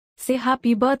Say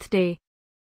happy birthday.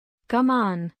 Come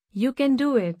on, you can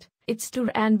do it. It's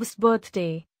Turanb's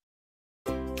birthday.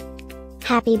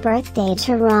 Happy birthday,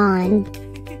 Turanb.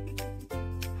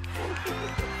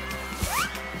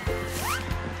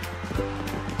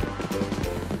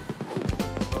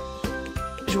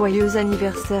 Joyeux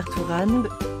anniversaire, Turanb.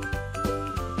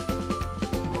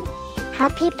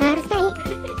 Happy birthday,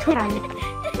 Turanb.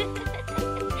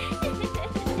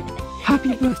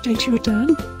 Happy birthday,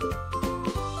 Turanb.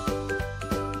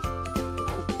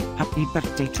 Happy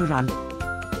birthday, Turanb.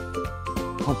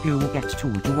 Hope you get to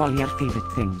do all your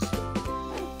favorite things.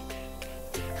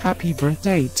 Happy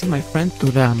birthday to my friend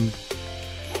Turanb.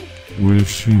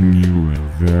 Wishing you a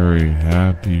very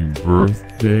happy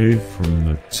birthday from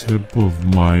the tip of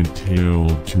my tail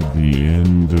to the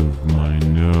end of my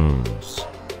nose.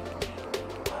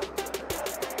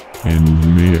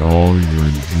 And may all your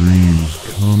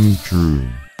dreams come true.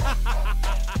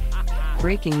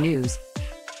 Breaking news.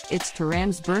 It's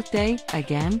Turanb's birthday,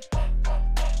 again?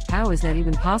 How is that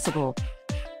even possible?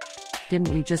 Didn't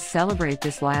we just celebrate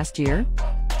this last year?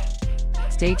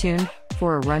 Stay tuned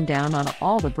for a rundown on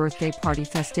all the birthday party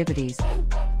festivities.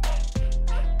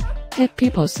 Happy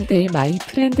birthday, my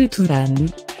friend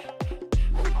Turanb.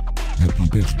 Happy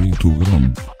birthday,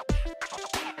 Turanb.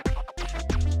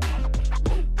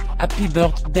 Happy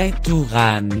birthday,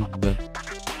 Turanb.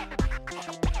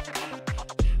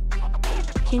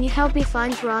 Can you help me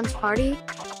find Turanb's party?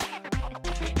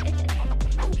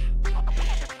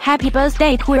 Happy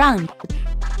birthday, Turanb.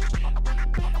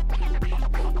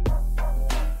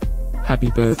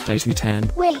 Happy birthday,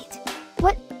 Turanb. Wait,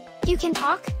 what? You can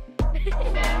talk?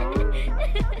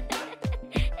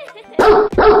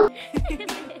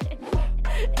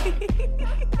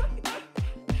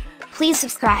 Please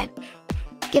subscribe,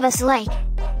 give us a like,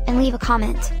 and leave a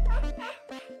comment.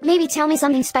 Maybe tell me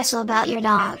something special about your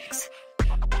dogs.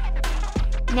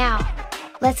 Now,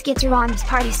 let's get Turanb's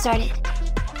party started.